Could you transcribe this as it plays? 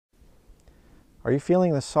Are you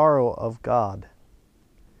feeling the sorrow of God?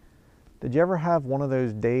 Did you ever have one of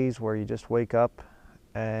those days where you just wake up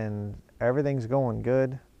and everything's going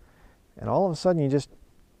good, and all of a sudden you just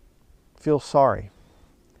feel sorry,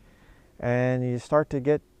 and you start to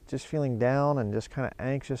get just feeling down and just kind of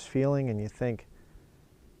anxious feeling, and you think,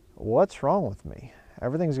 what's wrong with me?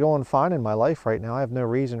 Everything's going fine in my life right now. I have no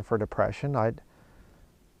reason for depression. I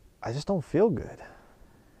just don't feel good.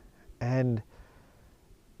 And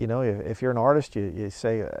you know, if you're an artist, you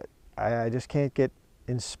say, I just can't get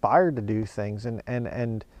inspired to do things,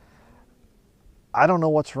 and I don't know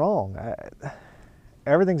what's wrong.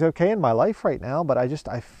 Everything's okay in my life right now, but I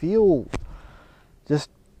feel just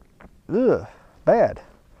bad.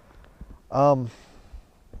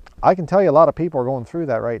 I can tell you a lot of people are going through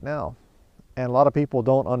that right now, and a lot of people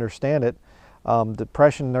don't understand it.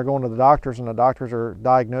 Depression, they're going to the doctors, and the doctors are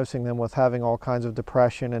diagnosing them with having all kinds of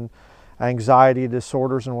depression and anxiety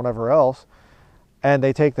disorders and whatever else, and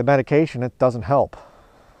they take the medication. It doesn't help.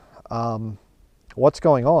 What's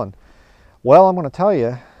going on? Well, I'm going to tell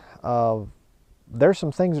you, there's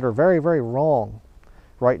some things that are very, very wrong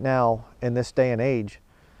right now in this day and age.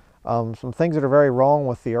 Some things that are very wrong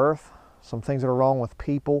with the earth, some things that are wrong with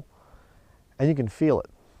people, and you can feel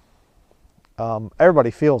it.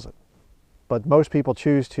 Everybody feels it, but most people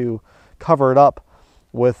choose to cover it up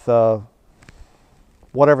with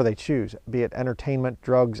whatever they choose, be it entertainment,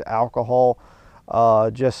 drugs, alcohol,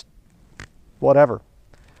 just whatever.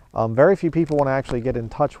 Very few people want to actually get in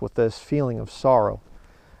touch with this feeling of sorrow.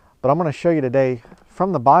 But I'm going to show you today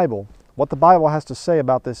from the Bible what the Bible has to say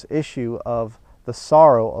about this issue of the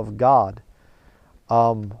sorrow of God.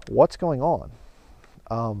 What's going on?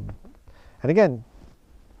 And again,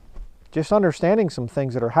 just understanding some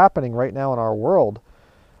things that are happening right now in our world.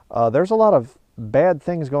 There's a lot of bad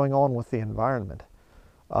things going on with the environment.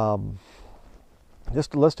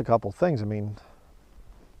 Just to list a couple things, I mean,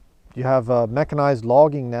 you have mechanized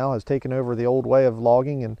logging now has taken over the old way of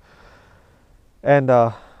logging,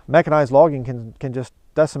 and mechanized logging can just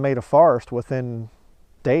decimate a forest within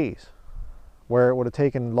days, where it would have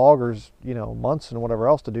taken loggers, you know, months and whatever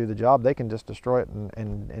else to do the job. They can just destroy it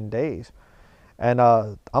in days. And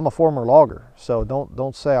I'm a former logger, so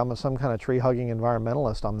don't say I'm some kind of tree hugging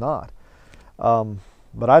environmentalist. I'm not.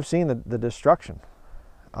 But I've seen the destruction.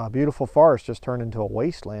 Beautiful forest just turned into a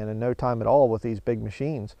wasteland in no time at all with these big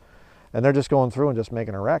machines. And they're just going through and just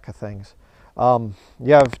making a wreck of things.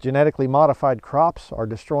 You have genetically modified crops are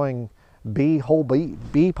destroying whole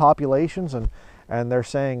bee populations, and they're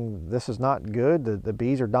saying this is not good. The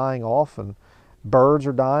bees are dying off, and birds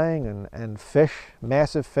are dying, and fish,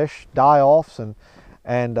 massive fish die-offs,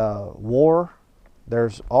 and war.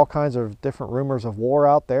 There's all kinds of different rumors of war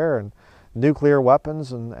out there, and nuclear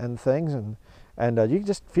weapons and things, and you can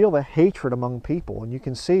just feel the hatred among people, and you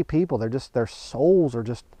can see people, their souls are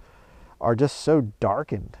just so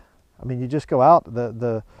darkened. I mean, you just go out,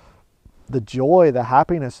 the joy, the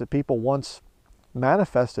happiness that people once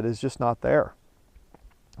manifested is just not there.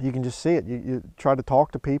 You can just see it. You try to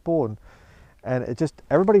talk to people, and it just,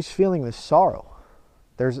 everybody's feeling this sorrow.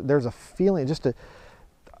 There's a feeling,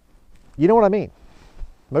 you know what I mean.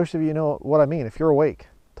 Most of you know what I mean if you're awake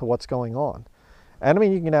to what's going on. And I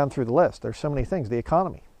mean, you can go down through the list. There's so many things. The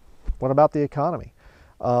economy. What about the economy?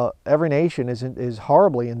 Every nation is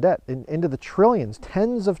horribly in debt, into the trillions,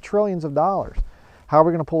 tens of trillions of dollars. How are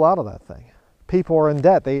we going to pull out of that thing? People are in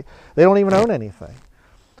debt. They don't even own anything.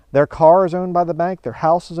 Their car is owned by the bank. Their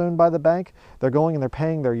house is owned by the bank. They're going and they're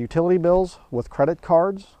paying their utility bills with credit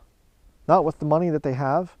cards, not with the money that they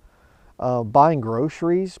have. Buying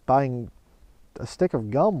groceries, buying a stick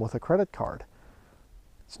of gum with a credit card.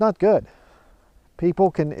 It's not good.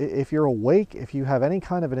 People can, if you're awake, if you have any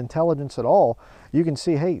kind of an intelligence at all, you can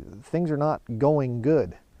see, hey, things are not going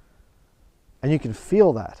good. And you can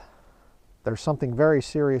feel that. There's something very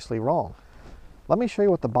seriously wrong. Let me show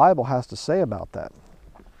you what the Bible has to say about that.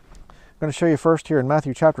 I'm going to show you first here in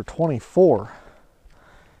Matthew chapter 24.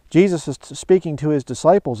 Jesus is speaking to his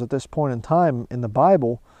disciples at this point in time in the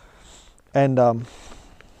Bible, and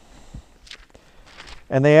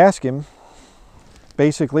they ask him,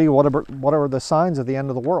 basically, what are the signs of the end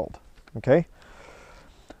of the world? Okay?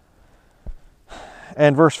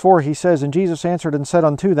 And verse 4, he says, And Jesus answered and said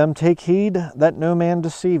unto them, Take heed that no man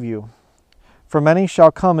deceive you. For many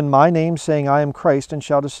shall come in my name, saying, I am Christ, and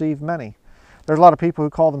shall deceive many. There's a lot of people who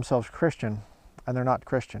call themselves Christian, and they're not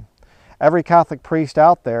Christian. Every Catholic priest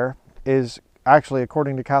out there is actually,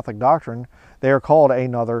 according to Catholic doctrine, they are called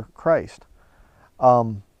another Christ.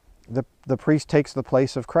 The priest takes the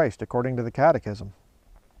place of Christ, according to the Catechism.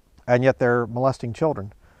 And yet they're molesting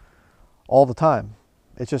children all the time.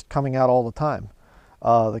 It's just coming out all the time.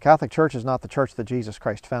 The Catholic Church is not the church that Jesus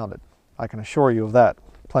Christ founded. I can assure you of that.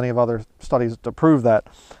 Plenty of other studies to prove that.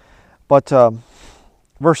 But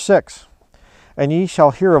verse 6, and ye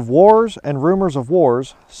shall hear of wars and rumors of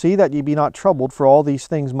wars. See that ye be not troubled, for all these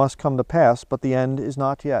things must come to pass, but the end is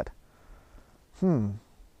not yet.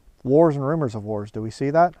 Wars and rumors of wars. Do we see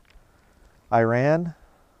that? Iran,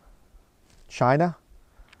 China,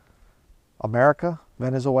 America,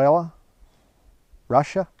 Venezuela,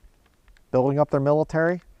 Russia, building up their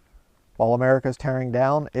military while America is tearing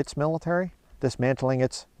down its military, dismantling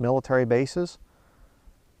its military bases.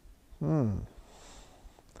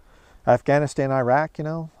 Afghanistan, Iraq,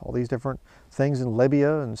 all these different things in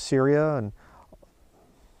Libya and Syria, and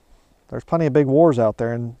there's plenty of big wars out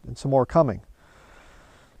there, and some more coming.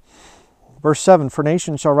 Verse 7, for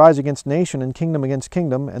nation shall rise against nation, and kingdom against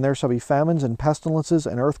kingdom, and there shall be famines and pestilences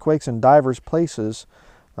and earthquakes in divers places.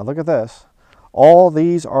 Now look at this. All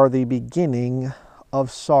these are the beginning of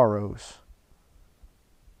sorrows.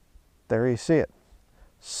 There you see it.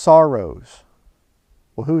 Sorrows.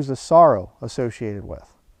 Well, who's the sorrow associated with?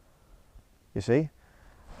 You see?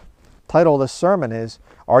 Title of this sermon is,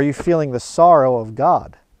 are you feeling the sorrow of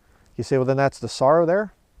God? You say, well, then that's the sorrow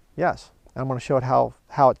there? Yes. And I'm going to show it how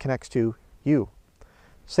it connects to you.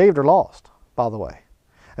 Saved or lost, by the way.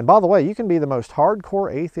 And by the way, you can be the most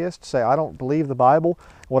hardcore atheist, say, I don't believe the Bible,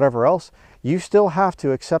 whatever else. You still have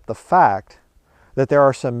to accept the fact that there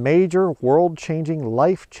are some major world-changing,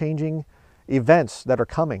 life-changing events that are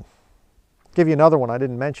coming. I'll give you another one I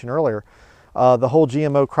didn't mention earlier. The whole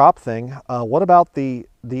GMO crop thing. What about the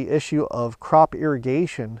issue of crop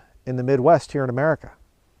irrigation in the Midwest here in America?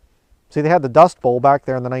 See, they had the Dust Bowl back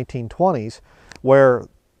there in the 1920s where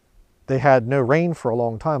they had no rain for a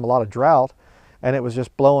long time, a lot of drought, and it was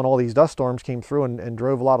just blowing. All these dust storms came through and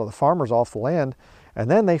drove a lot of the farmers off the land.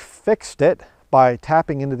 And then they fixed it by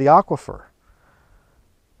tapping into the aquifer.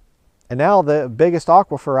 And now the biggest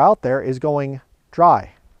aquifer out there is going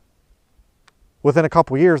dry. Within a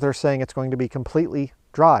couple of years, they're saying it's going to be completely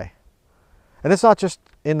dry. And it's not just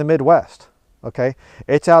in the Midwest, okay?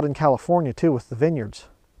 It's out in California too with the vineyards.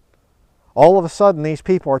 All of a sudden, these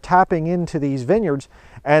people are tapping into these vineyards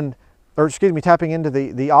tapping into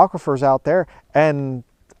the aquifers out there, and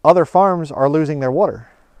other farms are losing their water.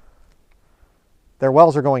 Their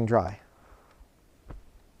wells are going dry.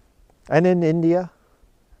 And in India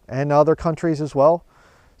and other countries as well,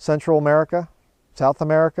 Central America, South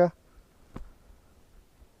America,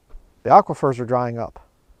 the aquifers are drying up.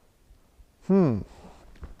 Not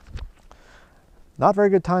very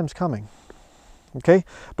good times coming. Okay,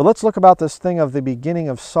 but let's look about this thing of the beginning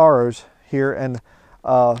of sorrows here, and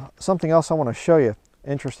something else I want to show you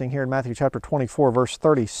interesting here in Matthew chapter 24, verse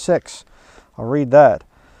 36. I'll read that.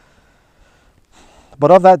 But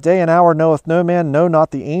of that day and hour knoweth no man, no, not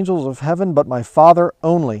the angels of heaven, but my Father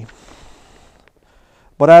only.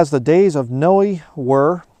 But as the days of Noe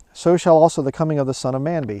were, so shall also the coming of the Son of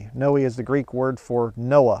Man be. Noe is the Greek word for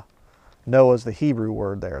Noah. Noah is the Hebrew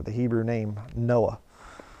word there, the Hebrew name Noah.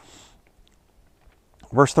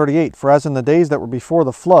 Verse 38, for as in the days that were before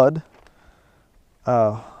the flood,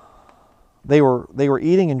 they were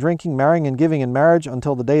eating and drinking, marrying and giving in marriage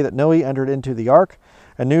until the day that Noe entered into the ark,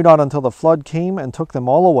 and knew not until the flood came and took them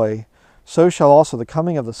all away. So shall also the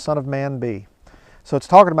coming of the Son of Man be. So it's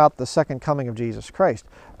talking about the second coming of Jesus Christ.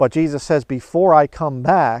 But Jesus says, before I come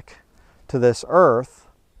back to this earth,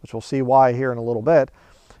 which we'll see why here in a little bit,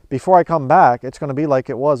 before I come back, it's going to be like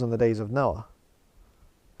it was in the days of Noah,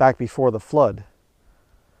 back before the flood.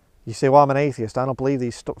 You say, well, I'm an atheist. I don't believe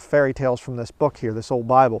these fairy tales from this book here, this old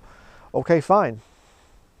Bible. Okay, fine.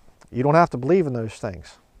 You don't have to believe in those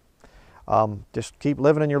things. Just keep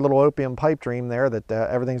living in your little opium pipe dream there that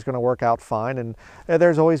everything's going to work out fine. And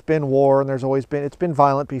there's always been war, and it's been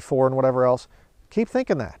violent before and whatever else. Keep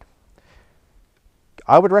thinking that.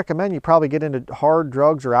 I would recommend you probably get into hard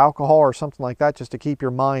drugs or alcohol or something like that just to keep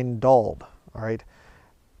your mind dulled. All right?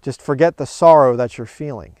 Just forget the sorrow that you're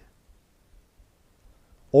feeling.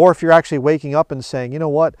 Or if you're actually waking up and saying, you know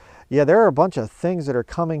what, yeah, there are a bunch of things that are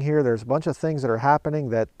coming here. There's a bunch of things that are happening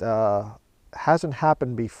that hasn't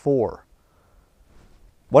happened before.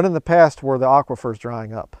 When in the past were the aquifers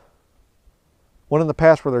drying up? When in the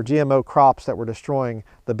past were there GMO crops that were destroying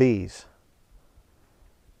the bees?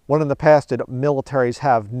 When in the past did militaries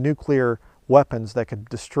have nuclear weapons that could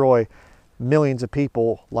destroy millions of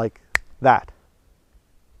people like that?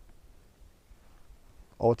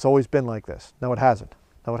 Oh, it's always been like this. No, it hasn't.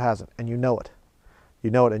 No, it hasn't. And you know it. You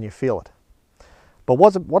know it and you feel it. But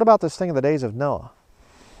what about this thing in the days of Noah?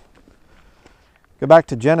 Go back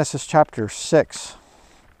to Genesis chapter 6.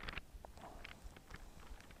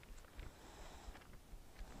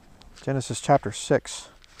 Genesis chapter 6.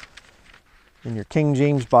 In your King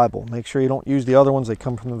James Bible. Make sure you don't use the other ones. They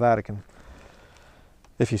come from the Vatican.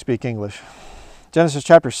 If you speak English. Genesis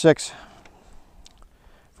chapter 6,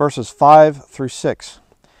 verses 5 through 6.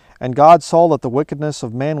 And God saw that the wickedness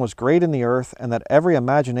of man was great in the earth, and that every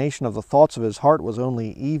imagination of the thoughts of his heart was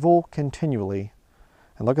only evil continually.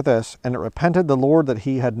 And look at this. And it repented the Lord that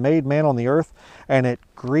he had made man on the earth, and it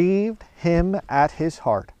grieved him at his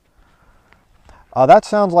heart. That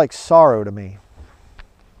sounds like sorrow to me.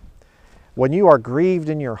 When you are grieved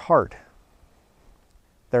in your heart,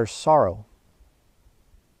 there's sorrow.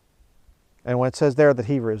 And when it says there that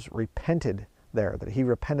he was repented there, that he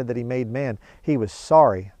repented that he made man, he was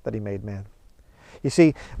sorry that he made man. You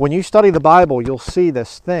see, when you study the Bible, you'll see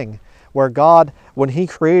this thing where God, when he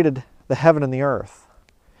created the heaven and the earth,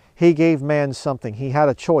 he gave man something. He had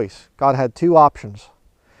a choice. God had two options.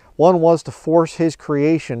 One was to force his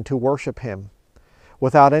creation to worship him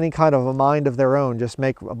without any kind of a mind of their own, just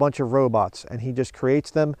make a bunch of robots. And he just creates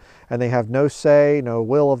them, and they have no say, no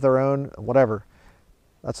will of their own, whatever.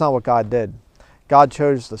 That's not what God did. God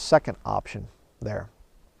chose the second option there.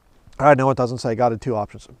 I know it doesn't say God had two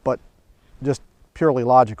options, but just purely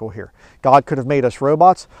logical here. God could have made us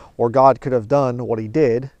robots, or God could have done what he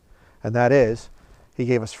did, and that is, he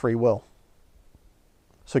gave us free will.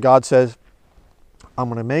 So God says, I'm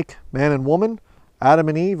going to make man and woman, Adam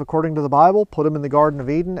and Eve, according to the Bible, put them in the Garden of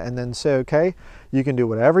Eden, and then say, okay, you can do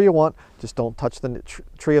whatever you want, just don't touch the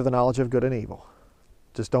tree of the knowledge of good and evil.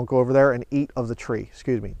 Just don't go over there and eat of the tree.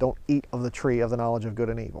 Excuse me, don't eat of the tree of the knowledge of good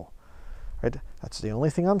and evil. Right? That's the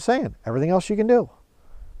only thing I'm saying. Everything else you can do.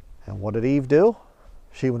 And what did Eve do?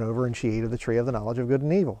 She went over and she ate of the tree of the knowledge of good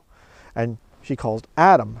and evil. And she caused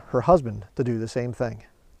Adam, her husband, to do the same thing.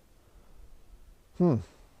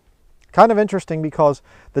 Kind of interesting, because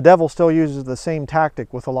the devil still uses the same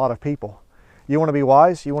tactic with a lot of people. You want to be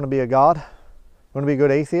wise? You want to be a god? You want to be a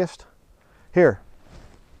good atheist? Here,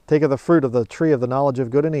 take of the fruit of the tree of the knowledge of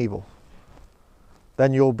good and evil.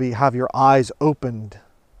 Then you'll have your eyes opened.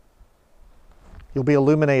 You'll be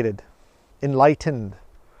illuminated, enlightened.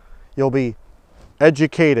 You'll be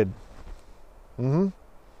educated.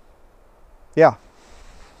 Yeah.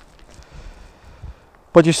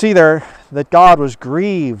 But you see there that God was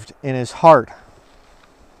grieved in his heart.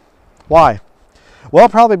 Why? Well,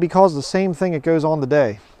 probably because the same thing that goes on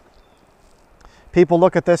today. People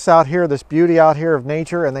look at this out here, this beauty out here of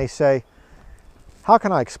nature, and they say, how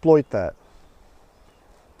can I exploit that?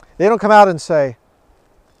 They don't come out and say,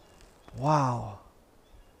 wow,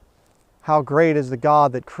 how great is the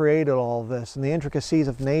God that created all this, and the intricacies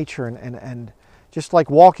of nature, and just like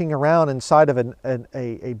walking around inside of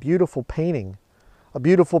a beautiful painting, a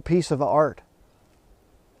beautiful piece of art.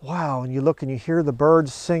 Wow, and you look and you hear the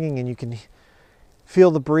birds singing, and you can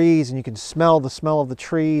feel the breeze, and you can smell of the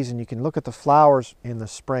trees, and you can look at the flowers in the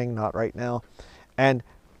spring, not right now, and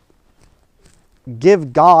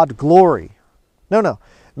give God glory. No.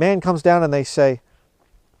 Man comes down and they say,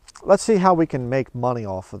 let's see how we can make money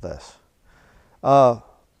off of this. Well,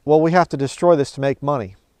 we have to destroy this to make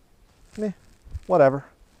money. Whatever.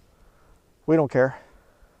 We don't care.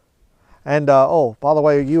 And, oh, by the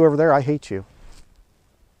way, you over there, I hate you.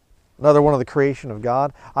 Another one of the creation of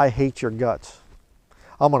God. I hate your guts.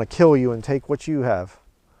 I'm going to kill you and take what you have.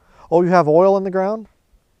 Oh, you have oil in the ground?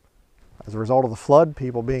 As a result of the flood,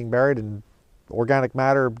 people being buried in organic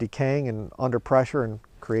matter decaying and under pressure and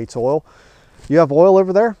creates oil. You have oil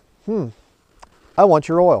over there? I want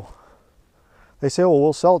your oil. They say, well,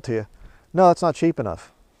 we'll sell it to you. No, that's not cheap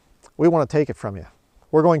enough. We want to take it from you.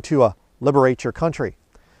 We're going to liberate your country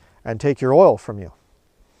and take your oil from you.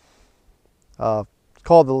 It's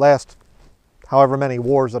called the last however many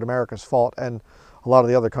wars that America's fought, and a lot of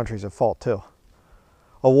the other countries have fought too.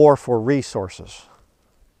 A war for resources.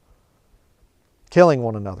 Killing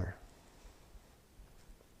one another.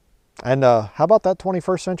 And how about that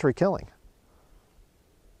 21st century killing?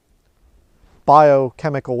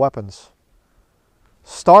 Biochemical weapons.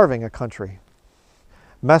 Starving a country.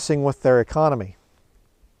 Messing with their economy.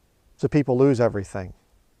 So people lose everything.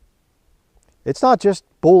 It's not just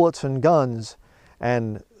bullets and guns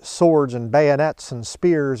and swords and bayonets and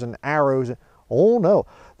spears and arrows. Oh no,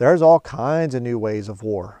 there's all kinds of new ways of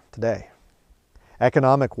war today.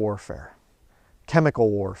 Economic warfare,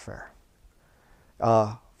 chemical warfare.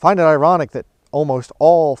 Find it ironic that almost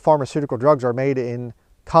all pharmaceutical drugs are made in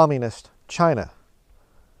communist China,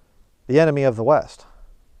 the enemy of the West.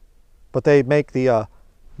 But they make the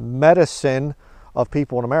medicine of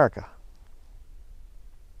people in America.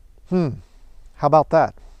 How about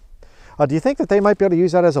that? Do you think that they might be able to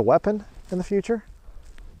use that as a weapon in the future?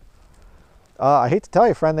 I hate to tell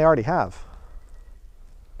you, friend, they already have.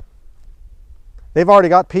 They've already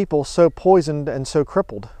got people so poisoned and so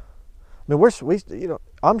crippled. I mean,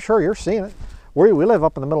 I'm sure you're seeing it. We live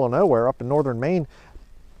up in the middle of nowhere, up in northern Maine,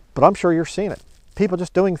 but I'm sure you're seeing it. People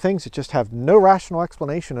just doing things that just have no rational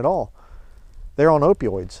explanation at all. They're on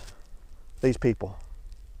opioids, these people.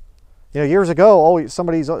 Years ago, oh,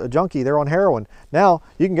 somebody's a junkie, they're on heroin. Now,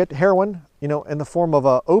 you can get heroin, in the form of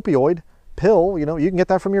a opioid pill. You can get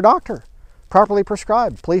that from your doctor, properly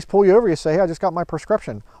prescribed. Police pull you over, you say, hey, I just got my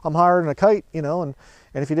prescription. I'm higher than a kite, and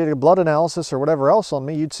if you did a blood analysis or whatever else on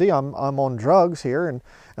me, you'd see I'm on drugs here, and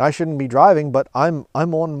I shouldn't be driving, but I'm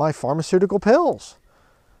on my pharmaceutical pills.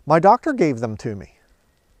 My doctor gave them to me.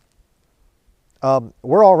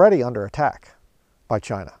 We're already under attack by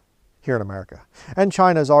China here in America. And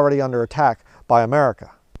China is already under attack by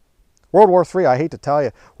America. World War III, I hate to tell you,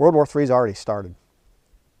 World War III has already started.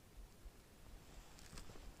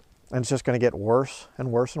 And it's just going to get worse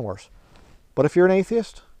and worse and worse. But if you're an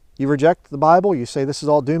atheist, you reject the Bible, you say this is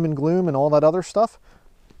all doom and gloom and all that other stuff,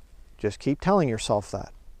 just keep telling yourself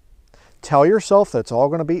that. Tell yourself that it's all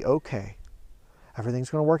going to be okay. Everything's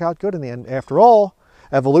going to work out good in the end. After all,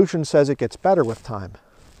 evolution says it gets better with time.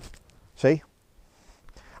 See?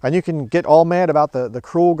 And you can get all mad about the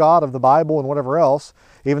cruel God of the Bible and whatever else,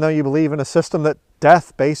 even though you believe in a system that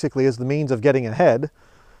death basically is the means of getting ahead,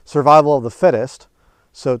 survival of the fittest.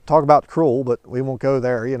 So talk about cruel, but we won't go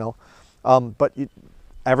there,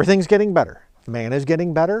 everything's getting better. Man is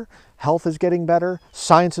getting better. Health is getting better.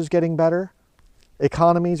 Science is getting better.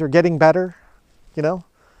 Economies are getting better.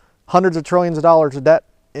 Hundreds of trillions of dollars of debt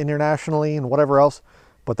internationally and whatever else.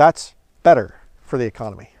 But that's better for the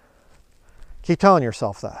economy. Keep telling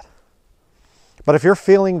yourself that. But if you're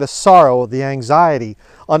feeling the sorrow, the anxiety,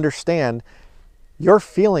 understand you're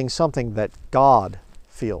feeling something that God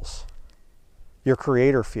feels. Your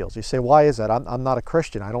Creator feels. You say, why is that? I'm not a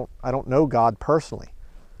Christian. I don't know God personally.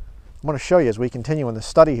 I'm going to show you as we continue in the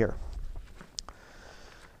study here.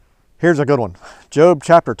 Here's a good one. Job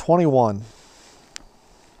chapter 21.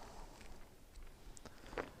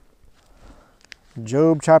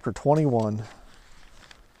 Job chapter 21.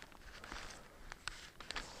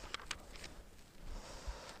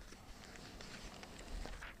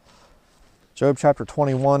 Job chapter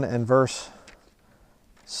 21 and verse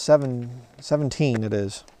 17 it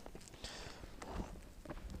is.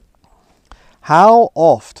 How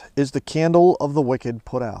oft is the candle of the wicked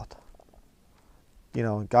put out?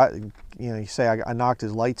 God, you say, I knocked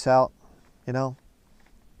his lights out,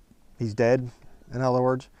 he's dead, in other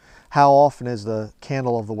words. How often is the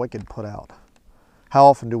candle of the wicked put out? How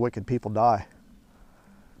often do wicked people die?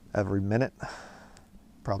 Every minute,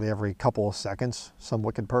 probably every couple of seconds, some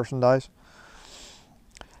wicked person dies.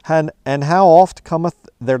 And how oft cometh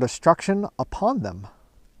their destruction upon them?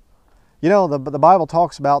 The Bible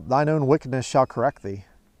talks about thine own wickedness shall correct thee.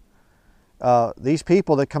 These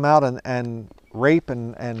people that come out and rape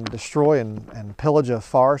and destroy and pillage a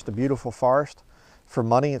forest, a beautiful forest, for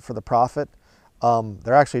money and for the profit,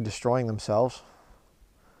 they're actually destroying themselves.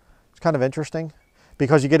 It's kind of interesting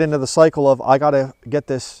because you get into the cycle of, I got to get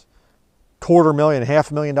this $250,000,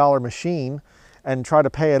 $500,000 machine and try to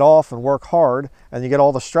pay it off and work hard, and you get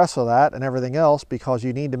all the stress of that and everything else because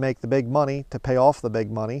you need to make the big money to pay off the big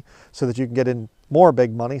money so that you can get in more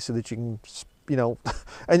big money so that you can,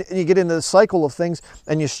 and you get into the cycle of things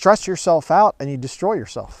and you stress yourself out and you destroy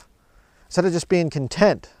yourself. Instead of just being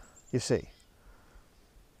content, you see.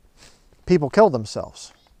 People kill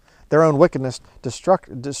themselves. Their own wickedness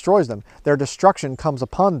destroys them. Their destruction comes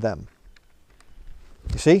upon them.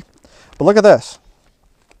 You see? But look at this.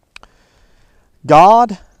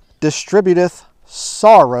 God distributeth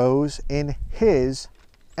sorrows in his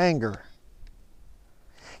anger.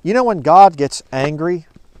 When God gets angry,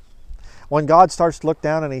 when God starts to look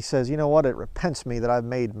down and he says, you know what, it repents me that I've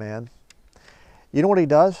made man. You know what he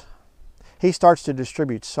does? He starts to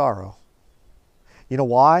distribute sorrow. You know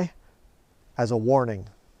why? As a warning.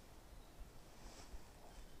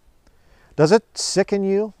 Does it sicken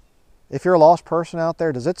you? If you're a lost person out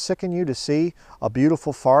there, does it sicken you to see a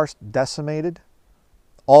beautiful forest decimated?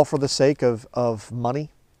 All for the sake of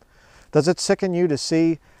money? Does it sicken you to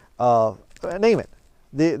see, name it,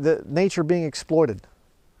 the nature being exploited?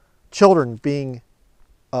 Children being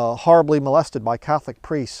horribly molested by Catholic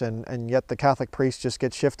priests, and yet the Catholic priest just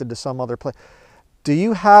gets shifted to some other place. Do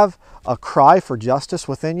you have a cry for justice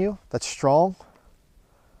within you that's strong?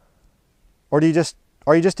 Or are you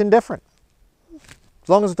just indifferent? As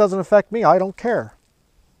long as it doesn't affect me, I don't care.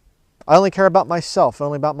 I only care about myself,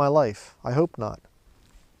 only about my life. I hope not.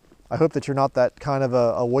 I hope that you're not that kind of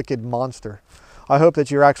a wicked monster. I hope that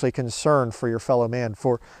you're actually concerned for your fellow man,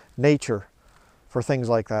 for nature, for things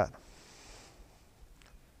like that.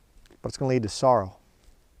 but it's going to lead to sorrow.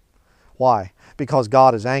 Why? Because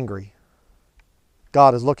God is angry.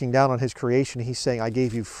 God is looking down on His creation. He's saying, I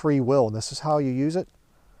gave you free will, and this is how you use it.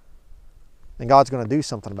 And God's going to do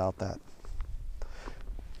something about that.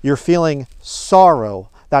 You're feeling sorrow,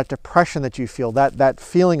 that depression that you feel, that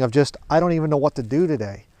feeling of just, I don't even know what to do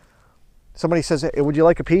today. Somebody says, hey, would you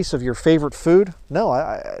like a piece of your favorite food? No,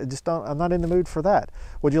 I just don't, I'm not in the mood for that.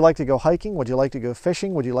 Would you like to go hiking? Would you like to go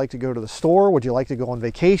fishing? Would you like to go to the store? Would you like to go on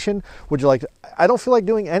vacation? Would you like to, I don't feel like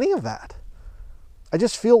doing any of that. I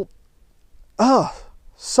just feel,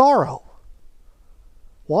 sorrow.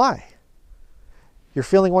 Why? You're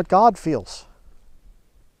feeling what God feels.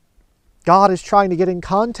 God is trying to get in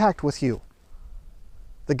contact with you.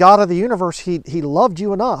 The God of the universe, He loved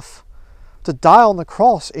you enough to die on the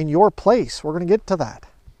cross in your place. We're going to get to that.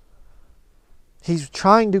 He's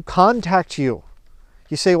trying to contact you.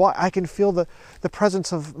 You say, well, I can feel the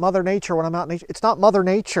presence of Mother Nature when I'm out in nature. It's not Mother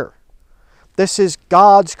Nature. This is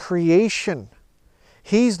God's creation.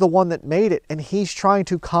 He's the one that made it, and He's trying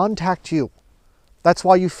to contact you. That's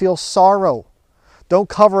why you feel sorrow. Don't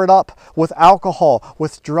cover it up with alcohol,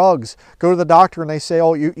 with drugs. Go to the doctor and they say,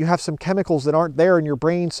 oh, you have some chemicals that aren't there in your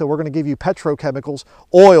brain, so we're going to give you petrochemicals,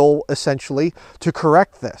 oil essentially, to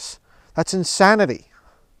correct this. That's insanity.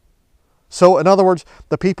 So in other words,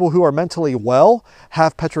 the people who are mentally well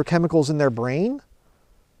have petrochemicals in their brain?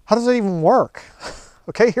 How does that even work?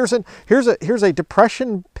 Okay, here's a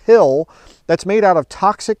depression pill that's made out of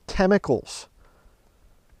toxic chemicals.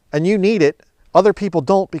 And you need it. Other people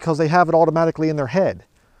don't because they have it automatically in their head.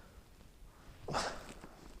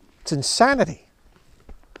 It's insanity.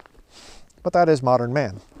 But that is modern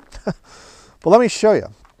man. But let me show you.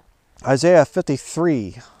 Isaiah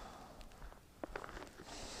 53.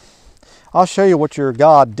 I'll show you what your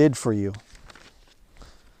God did for you.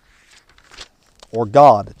 Or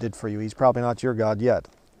God did for you. He's probably not your God yet,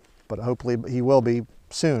 but hopefully He will be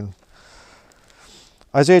soon.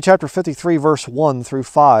 Isaiah chapter 53, verse 1 through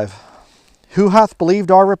 5. Who hath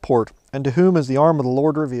believed our report, and to whom is the arm of the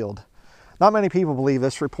Lord revealed? Not many people believe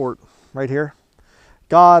this report right here.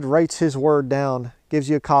 God writes His word down, gives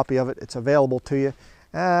you a copy of it. It's available to you.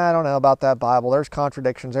 I don't know about that Bible. There's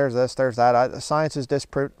contradictions. There's this, there's that. Science is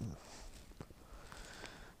disproved.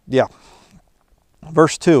 Yeah.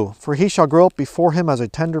 Verse 2. For He shall grow up before Him as a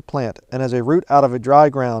tender plant, and as a root out of a dry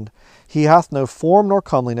ground. He hath no form nor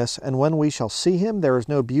comeliness, and when we shall see Him, there is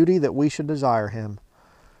no beauty that we should desire Him.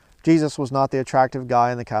 Jesus was not the attractive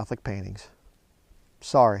guy in the Catholic paintings.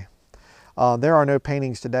 Sorry. There are no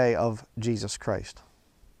paintings today of Jesus Christ.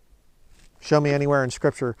 Show me anywhere in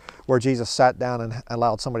Scripture where Jesus sat down and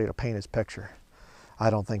allowed somebody to paint His picture.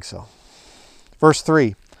 I don't think so. Verse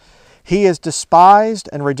 3. He is despised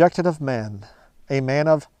and rejected of men, a man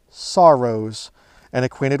of sorrows and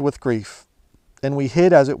acquainted with grief. And we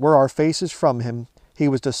hid, as it were, our faces from Him. He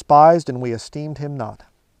was despised, and we esteemed Him not.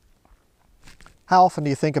 How often do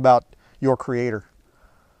you think about your Creator?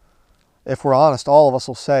 If we're honest, all of us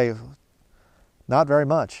will say, not very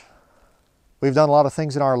much. We've done a lot of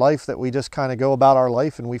things in our life that we just kind of go about our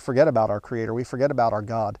life and we forget about our Creator. We forget about our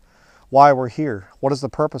God. Why we're here. What is the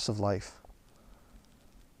purpose of life?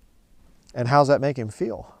 And how does that make Him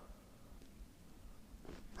feel?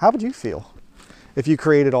 How would you feel if you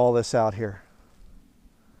created all this out here?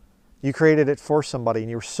 You created it for somebody and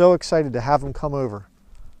you were so excited to have them come over.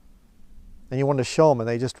 And you wanted to show them, and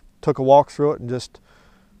they just took a walk through it and just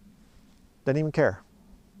didn't even care.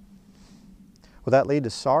 Would that lead to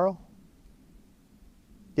sorrow?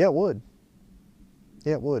 Yeah, it would.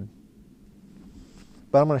 Yeah, it would.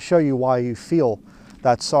 But I'm going to show you why you feel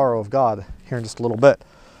that sorrow of God here in just a little bit.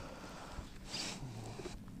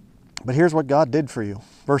 But here's what God did for you.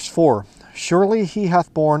 Verse 4. Surely He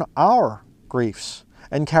hath borne our griefs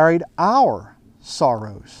and carried our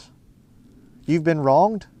sorrows. You've been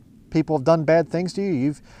wronged. People have done bad things to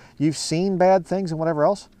you. You've seen bad things and whatever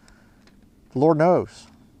else. The Lord knows.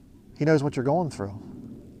 He knows what you're going through.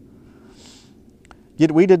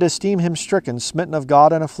 Yet we did esteem Him stricken, smitten of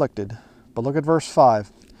God, and afflicted. But look at verse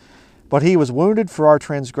 5. But He was wounded for our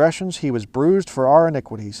transgressions. He was bruised for our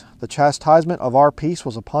iniquities. The chastisement of our peace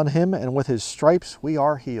was upon Him, and with His stripes we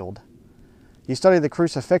are healed. You study the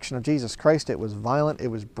crucifixion of Jesus Christ. It was violent. It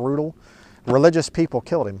was brutal. Religious people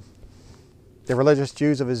killed Him. The religious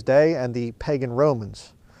Jews of His day and the pagan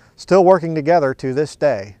Romans, still working together to this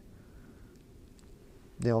day.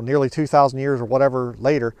 Nearly 2,000 years or whatever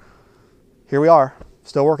later, here we are,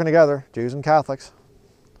 still working together, Jews and Catholics.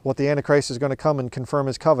 What the Antichrist is going to come and confirm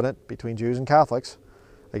His covenant between Jews and Catholics.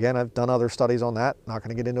 Again, I've done other studies on that. Not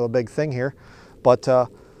going to get into a big thing here. But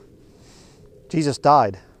Jesus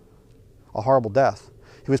died a horrible death.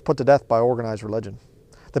 He was put to death by organized religion.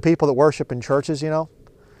 The people that worship in churches, you know,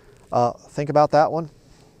 think about that one.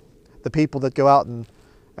 The people that go out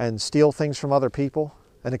and steal things from other people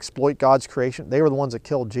and exploit God's creation, they were the ones that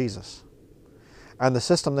killed Jesus. And the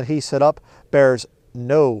system that he set up bears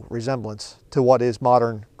no resemblance to what is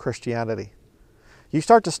modern Christianity. You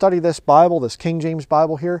start to study this Bible, this King James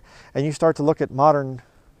Bible here, and you start to look at modern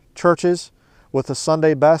churches with the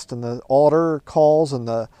Sunday best and the altar calls and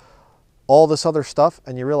all this other stuff,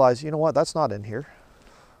 and you realize, you know what, that's not in here.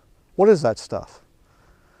 What is that stuff?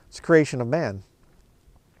 It's creation of man.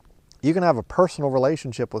 You can have a personal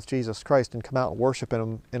relationship with Jesus Christ and come out and worship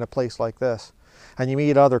Him in a place like this. And you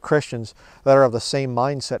meet other Christians that are of the same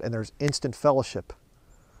mindset, and there's instant fellowship.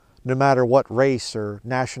 No matter what race or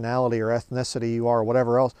nationality or ethnicity you are or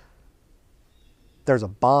whatever else, there's a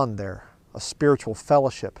bond there, a spiritual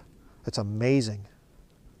fellowship. It's amazing.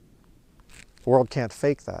 The world can't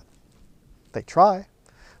fake that. They try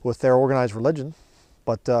with their organized religion,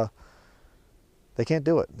 but they can't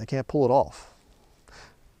do it. They can't pull it off.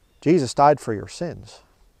 Jesus died for your sins.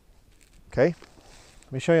 Okay?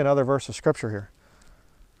 Let me show you another verse of Scripture here.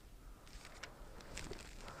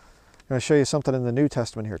 I'm going to show you something in the New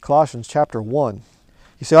Testament here. Colossians chapter 1.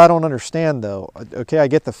 You say, I don't understand though. Okay, I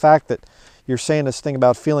get the fact that you're saying this thing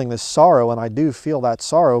about feeling this sorrow, and I do feel that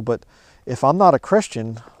sorrow, but if I'm not a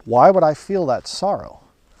Christian, why would I feel that sorrow?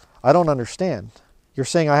 I don't understand. You're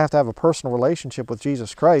saying I have to have a personal relationship with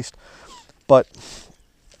Jesus Christ, but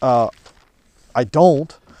I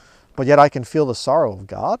don't, but yet I can feel the sorrow of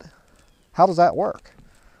God? How does that work?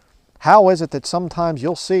 How is it that sometimes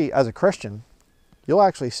you'll see, as a Christian, you'll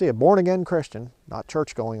actually see a born-again Christian, not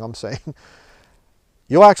church-going, I'm saying,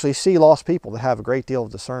 you'll actually see lost people that have a great deal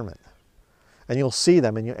of discernment. And you'll see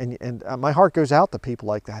them, and my heart goes out to people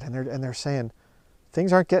like that, and they're saying,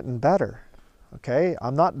 things aren't getting better, okay?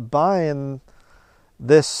 I'm not buying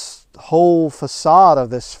this whole facade of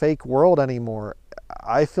this fake world anymore.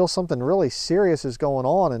 I feel something really serious is going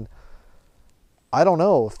on, and I don't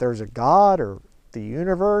know if there's a God or the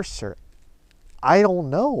universe, or I don't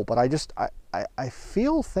know, but I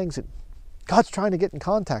feel things that God's trying to get in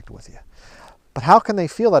contact with you. But how can they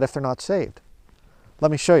feel that if they're not saved?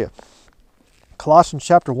 Let me show you. Colossians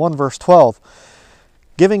chapter 1, verse 12.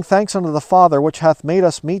 Giving thanks unto the Father, which hath made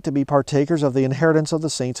us meet to be partakers of the inheritance of the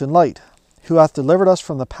saints in light, who hath delivered us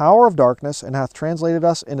from the power of darkness, and hath translated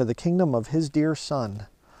us into the kingdom of His dear Son.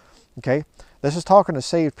 Okay? This is talking to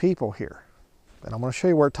saved people here. And I'm going to show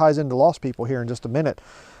you where it ties into lost people here in just a minute.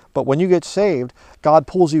 But when you get saved, God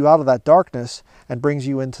pulls you out of that darkness and brings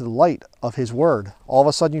you into the light of His Word. All of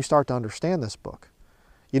a sudden you start to understand this book.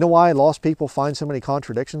 You know why lost people find so many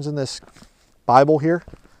contradictions in this Bible here?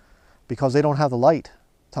 Because they don't have the light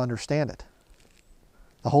to understand it.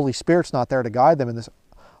 The Holy Spirit's not there to guide them in this.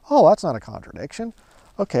 Oh, that's not a contradiction.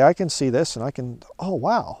 Okay, I can see this and I can, oh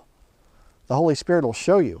wow. The Holy Spirit will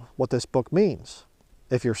show you what this book means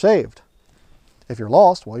if you're saved. If you're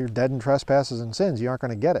lost, well, you're dead in trespasses and sins. You aren't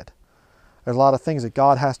going to get it. There's a lot of things that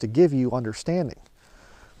God has to give you understanding.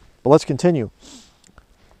 But let's continue.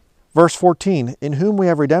 Verse 14, in whom we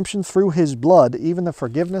have redemption through His blood, even the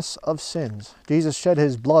forgiveness of sins. Jesus shed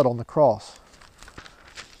His blood on the cross.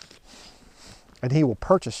 And He will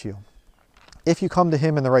purchase you if you come to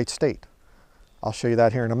Him in the right state. I'll show you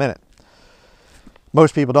that here in a minute.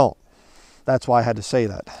 Most people don't. That's why I had to say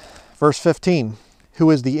that. Verse 15, who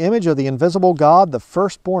is the image of the invisible God, the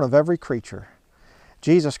firstborn of every creature.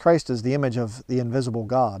 Jesus Christ is the image of the invisible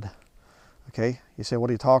God. Okay, you say, what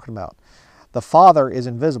are you talking about? The Father is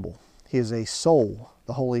invisible. He is a soul.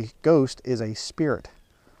 The Holy Ghost is a spirit.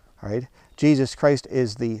 All right, Jesus Christ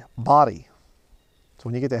is the body. So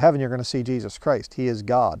when you get to heaven, you're going to see Jesus Christ. He is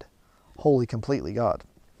God, wholly, completely God.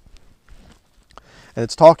 And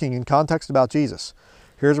it's talking in context about Jesus.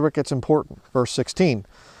 Here's where it gets important. Verse 16.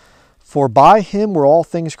 For by Him were all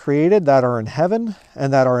things created that are in heaven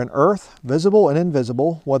and that are in earth, visible and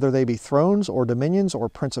invisible, whether they be thrones or dominions or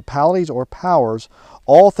principalities or powers.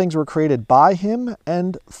 All things were created by Him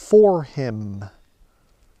and for Him.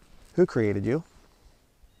 Who created you?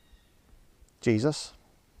 Jesus.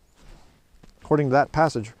 According to that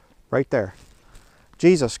passage right there.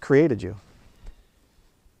 Jesus created you.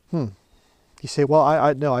 You say,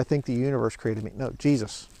 well, no, I think the universe created me. No,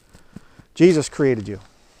 Jesus. Jesus created you.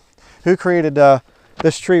 Who created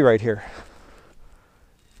this tree right here?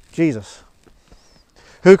 Jesus.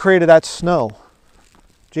 Who created that snow?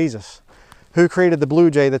 Jesus. Who created the blue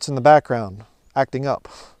jay that's in the background acting up?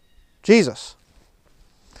 Jesus.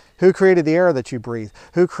 Who created the air that you breathe?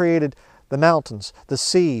 Who created the mountains, the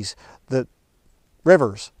seas, the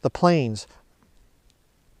rivers, the plains?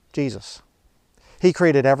 Jesus. He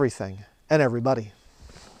created everything and everybody.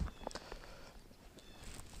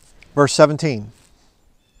 Verse 17.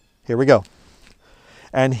 Here we go.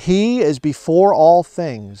 And he is before all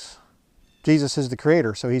things. Jesus is the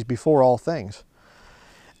creator, so he's before all things.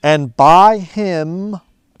 And by him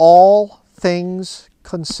all things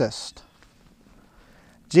consist.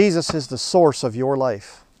 Jesus is the source of your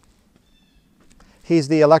life. He's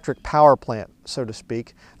the electric power plant, so to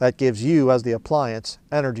speak, that gives you, as the appliance,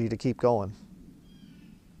 energy to keep going.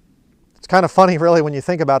 It's kind of funny, really, when you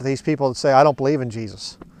think about these people that say, I don't believe in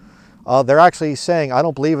Jesus. They're actually saying, I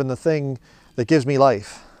don't believe in the thing that gives me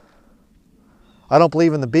life. I don't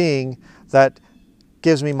believe in the being that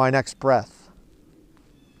gives me my next breath.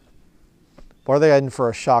 Or are they in for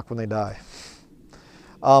a shock when they die?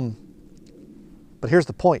 But here's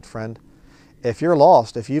the point, friend. If you're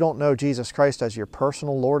lost, if you don't know Jesus Christ as your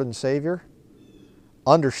personal Lord and Savior,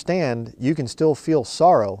 understand you can still feel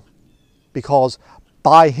sorrow because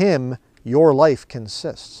by him your life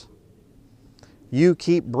consists. You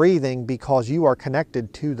keep breathing because you are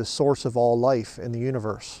connected to the source of all life in the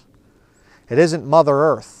universe. It isn't Mother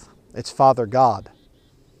Earth, it's Father God.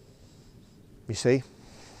 You see?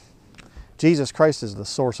 Jesus Christ is the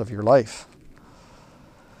source of your life.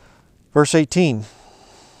 Verse 18.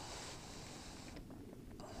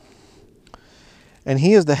 And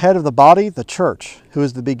he is the head of the body, the church, who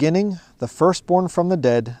is the beginning, the firstborn from the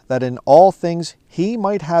dead, that in all things he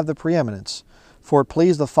might have the preeminence. For it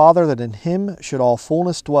pleased the Father that in him should all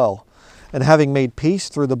fullness dwell, and having made peace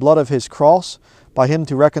through the blood of his cross, by him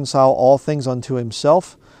to reconcile all things unto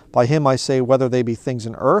himself. By him I say, whether they be things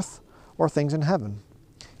in earth or things in heaven.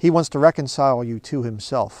 He wants to reconcile you to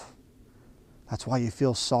himself. That's why you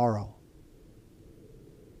feel sorrow.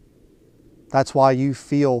 That's why you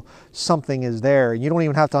feel something is there. You don't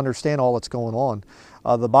even have to understand all that's going on.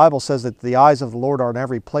 The Bible says that the eyes of the Lord are in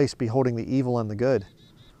every place, beholding the evil and the good.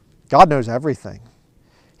 God knows everything.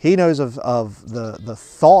 He knows of the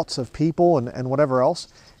thoughts of people and whatever else.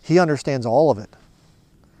 He understands all of it.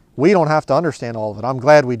 We don't have to understand all of it. I'm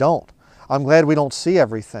glad we don't. I'm glad we don't see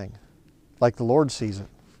everything like the Lord sees it.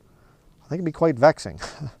 I think it'd be quite vexing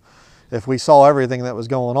if we saw everything that was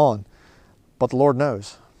going on. But the Lord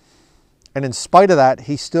knows. And in spite of that,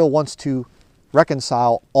 he still wants to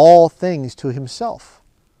reconcile all things to himself.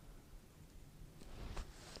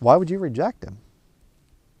 Why would you reject him?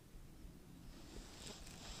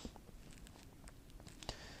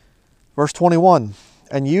 Verse 21,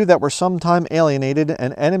 and you that were sometime alienated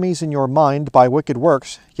and enemies in your mind by wicked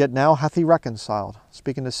works, yet now hath he reconciled.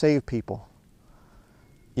 Speaking to saved people.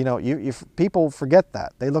 You know, people forget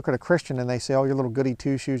that. They look at a Christian and they say, oh, you're little goody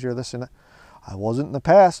two-shoes, you're this and that. I wasn't in the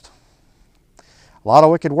past. A lot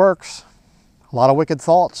of wicked works, a lot of wicked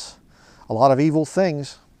thoughts, a lot of evil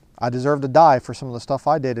things. I deserve to die for some of the stuff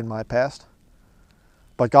I did in my past.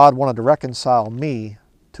 But God wanted to reconcile me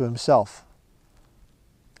to himself.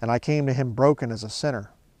 And I came to him broken as a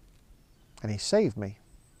sinner. And he saved me.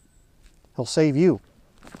 He'll save you.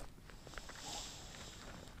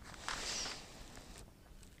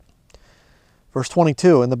 Verse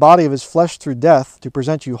 22, in the body of his flesh through death, to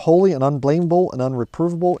present you holy and unblameable and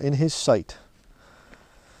unreprovable in his sight.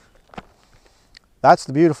 That's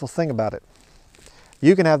the beautiful thing about it.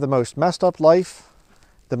 You can have the most messed up life,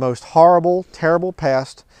 the most horrible, terrible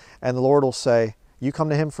past, and the Lord will say, you come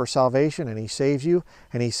to him for salvation and he saves you,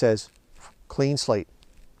 and he says, clean slate,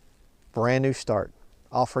 brand new start.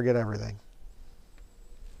 I'll forget everything.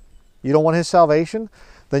 You don't want his salvation?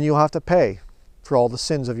 Then you'll have to pay for all the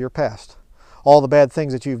sins of your past, all the bad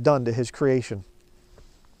things that you've done to his creation.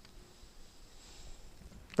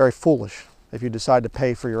 Very foolish if you decide to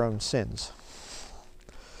pay for your own sins.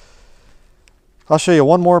 I'll show you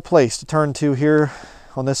one more place to turn to here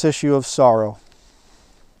on this issue of sorrow.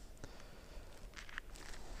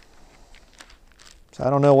 So I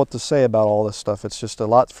don't know what to say about all this stuff. It's just a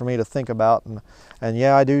lot for me to think about. And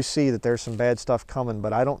yeah, I do see that there's some bad stuff coming,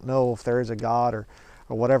 but I don't know if there is a God or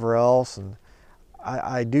whatever else. And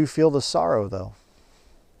I do feel the sorrow, though.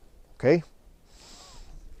 Okay?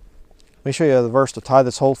 Let me show you the verse to tie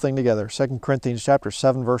this whole thing together. 2 Corinthians chapter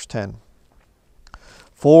 7, verse 10.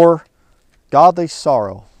 For godly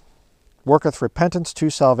sorrow worketh repentance to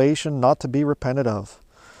salvation, not to be repented of.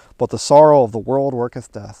 But the sorrow of the world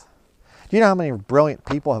worketh death. Do you know how many brilliant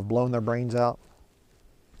people have blown their brains out?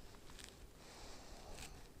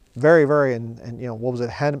 Very, very, and you know, what was it?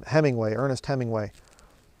 Hemingway, Ernest Hemingway.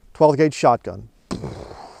 12 gauge shotgun.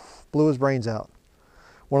 Blew his brains out.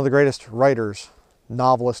 One of the greatest writers,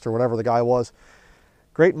 novelist, or whatever the guy was.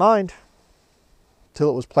 Great mind. Till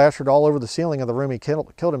it was plastered all over the ceiling of the room he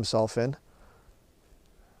killed himself in.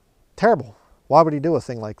 Terrible. Why would he do a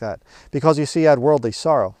thing like that? Because you see, he had worldly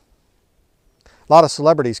sorrow. A lot of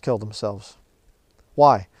celebrities killed themselves.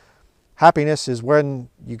 Why? Happiness is when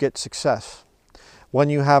you get success. When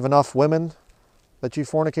you have enough women that you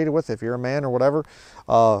fornicated with, if you're a man or whatever,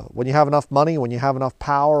 when you have enough money, when you have enough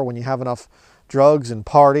power, when you have enough drugs and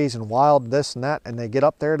parties and wild this and that, and they get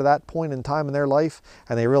up there to that point in time in their life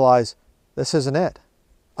and they realize, this isn't it.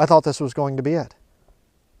 I thought this was going to be it.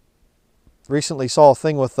 Recently saw a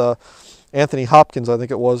thing with Anthony Hopkins, I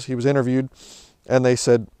think it was. He was interviewed and they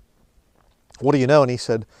said, what do you know? And he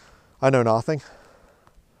said, I know nothing.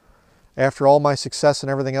 After all my success and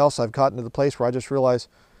everything else, I've gotten to the place where I just realized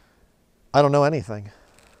I don't know anything.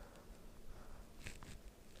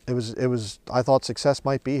 I thought success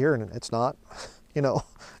might be here and it's not, you know,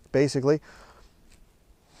 basically.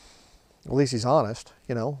 At least he's honest,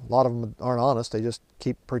 you know. A lot of them aren't honest. They just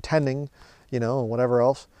keep pretending, you know, and whatever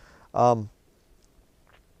else. You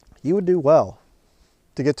would do well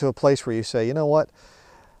to get to a place where you say, you know what,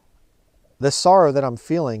 this sorrow that I'm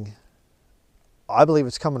feeling, I believe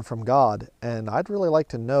it's coming from God, and I'd really like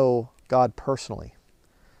to know God personally.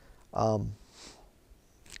 And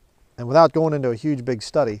without going into a huge big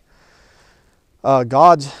study,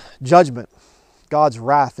 God's judgment, God's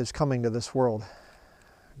wrath is coming to this world.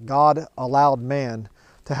 God allowed man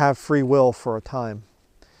to have free will for a time,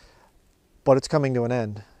 but it's coming to an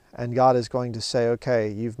end. And God is going to say, okay,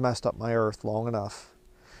 you've messed up my earth long enough.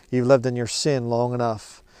 You've lived in your sin long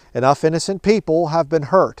enough. Enough innocent people have been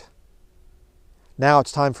hurt. Now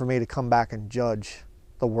it's time for me to come back and judge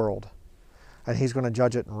the world. And he's going to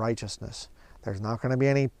judge it in righteousness. There's not going to be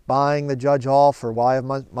any buying the judge off, or why I have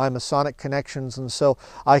my Masonic connections and so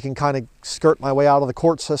I can kind of skirt my way out of the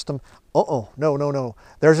court system. No.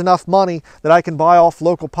 There's enough money that I can buy off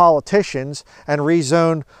local politicians and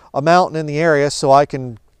rezone a mountain in the area so I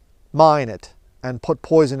can mine it and put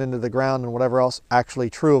poison into the ground and whatever else actually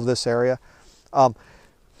true of this area.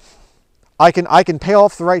 I can pay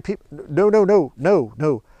off the right people.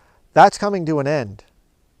 No. That's coming to an end.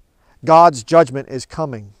 God's judgment is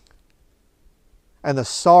coming. And the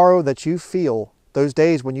sorrow that you feel, those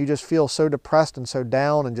days when you just feel so depressed and so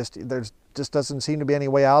down and there just doesn't seem to be any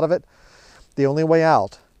way out of it, the only way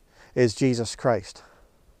out is Jesus Christ.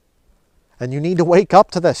 And you need to wake up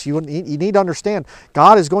to this. You need to understand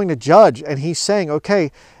God is going to judge, and he's saying,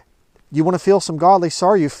 okay, you want to feel some godly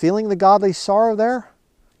sorrow? You feeling the godly sorrow there?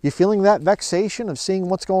 You feeling that vexation of seeing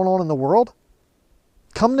what's going on in the world?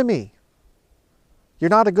 Come to me. You're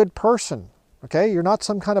not a good person. Okay, you're not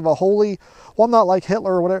some kind of a holy, well, I'm not like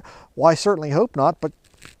Hitler or whatever. Well, I certainly hope not, but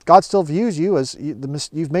God still views you as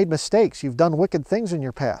you've made mistakes. You've done wicked things in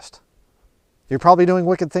your past. You're probably doing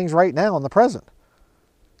wicked things right now in the present.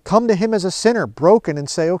 Come to him as a sinner, broken, and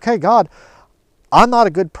say, okay, God, I'm not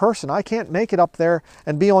a good person. I can't make it up there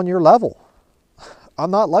and be on your level.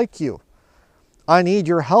 I'm not like you. I need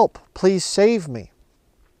your help. Please save me.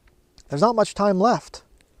 There's not much time left.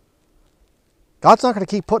 God's not going to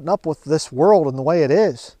keep putting up with this world and the way it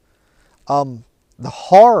is. The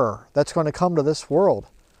horror that's going to come to this world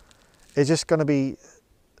is just going to be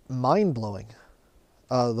mind-blowing.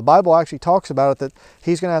 The Bible actually talks about it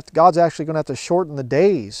that God's actually going to have to shorten the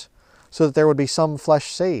days so that there would be some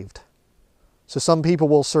flesh saved. So some people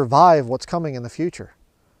will survive what's coming in the future.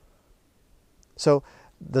 So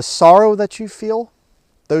the sorrow that you feel,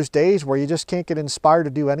 those days where you just can't get inspired to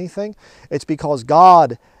do anything, it's because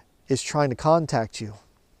God is trying to contact you.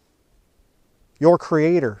 Your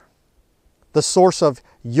Creator, the source of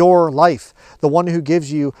your life, the one who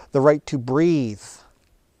gives you the right to breathe,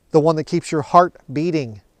 the one that keeps your heart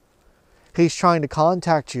beating. He's trying to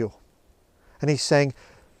contact you. And he's saying,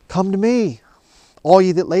 come to me, all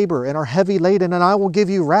ye that labor and are heavy laden, and I will give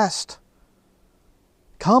you rest.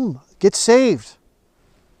 Come, get saved.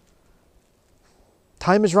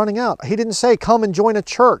 Time is running out. He didn't say, come and join a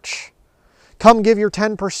church. Come give your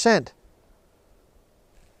 10%.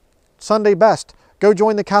 Sunday best. Go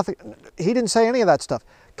join the Catholic. He didn't say any of that stuff.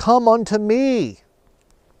 Come unto me.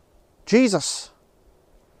 Jesus.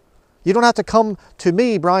 You don't have to come to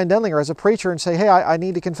me, Brian Denlinger, as a preacher and say, hey, I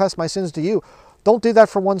need to confess my sins to you. Don't do that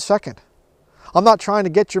for 1 second. I'm not trying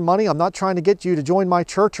to get your money. I'm not trying to get you to join my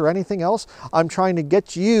church or anything else. I'm trying to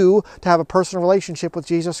get you to have a personal relationship with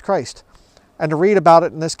Jesus Christ and to read about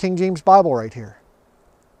it in this King James Bible right here.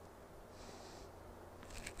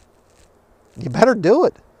 You better do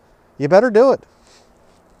it. You better do it.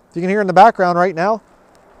 You can hear in the background right now,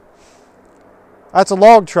 that's a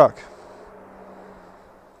log truck.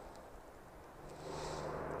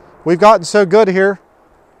 We've gotten so good here.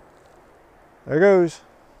 There it goes.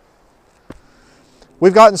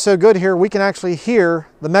 We've gotten so good here, we can actually hear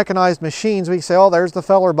the mechanized machines. We can say, oh, there's the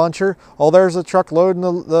feller buncher. Oh, there's the truck loading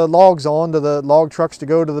the logs on to the log trucks to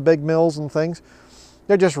go to the big mills and things.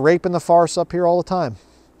 They're just raping the forests up here all the time.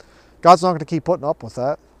 God's not going to keep putting up with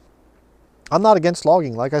that. I'm not against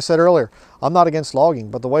logging. Like I said earlier, I'm not against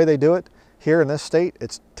logging, but the way they do it here in this state,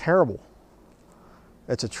 it's terrible.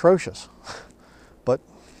 It's atrocious. But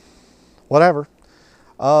whatever.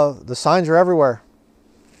 The signs are everywhere.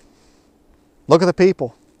 Look at the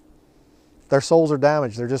people. Their souls are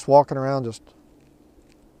damaged. They're just walking around, just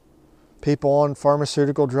people on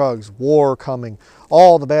pharmaceutical drugs, war coming,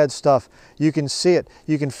 all the bad stuff. You can see it.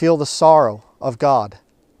 You can feel the sorrow of God.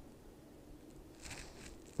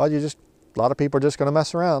 But a lot of people are just going to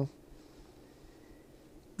mess around.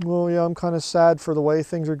 Well, yeah, I'm kind of sad for the way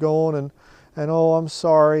things are going, and oh, I'm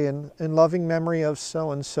sorry, and in loving memory of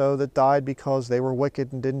so-and-so that died because they were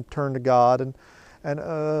wicked and didn't turn to God, and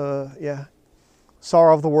yeah,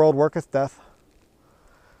 sorrow of the world worketh death.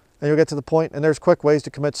 And you'll get to the point, and there's quick ways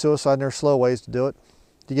to commit suicide, and there's slow ways to do it.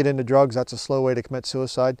 You get into drugs, that's a slow way to commit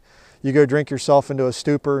suicide. You go drink yourself into a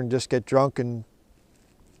stupor and just get drunk and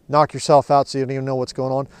knock yourself out so you don't even know what's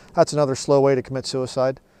going on. That's another slow way to commit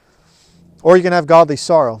suicide. Or you can have godly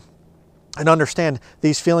sorrow and understand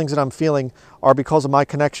these feelings that I'm feeling are because of my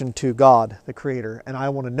connection to God, the Creator, and I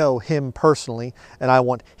want to know Him personally, and I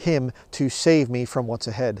want Him to save me from what's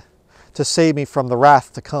ahead, to save me from the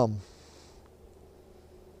wrath to come.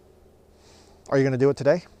 Are you going to do it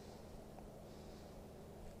today?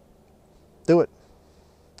 Do it.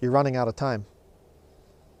 You're running out of time.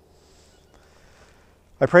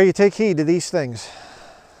 I pray you take heed to these things.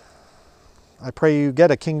 I pray you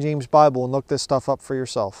get a King James Bible and look this stuff up for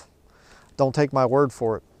yourself. Don't take my word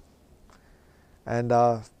for it. And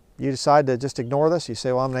you decide to just ignore this. You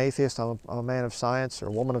say, well, I'm an atheist. I'm a man of science or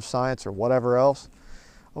a woman of science or whatever else.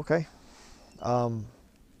 Okay.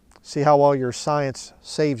 See how well your science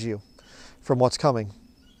saves you from what's coming.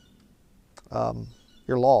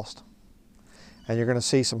 You're lost. And you're going to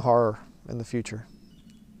see some horror in the future.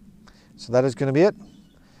 So that is going to be it.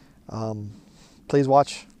 Please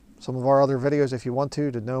watch some of our other videos if you want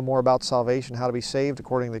to know more about salvation, how to be saved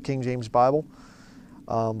according to the King James Bible.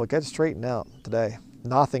 But get it straightened out today.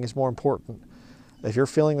 Nothing is more important. If you're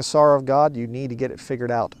feeling the sorrow of God, you need to get it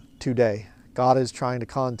figured out today. God is trying to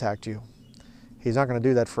contact you. He's not going to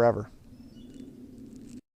do that forever.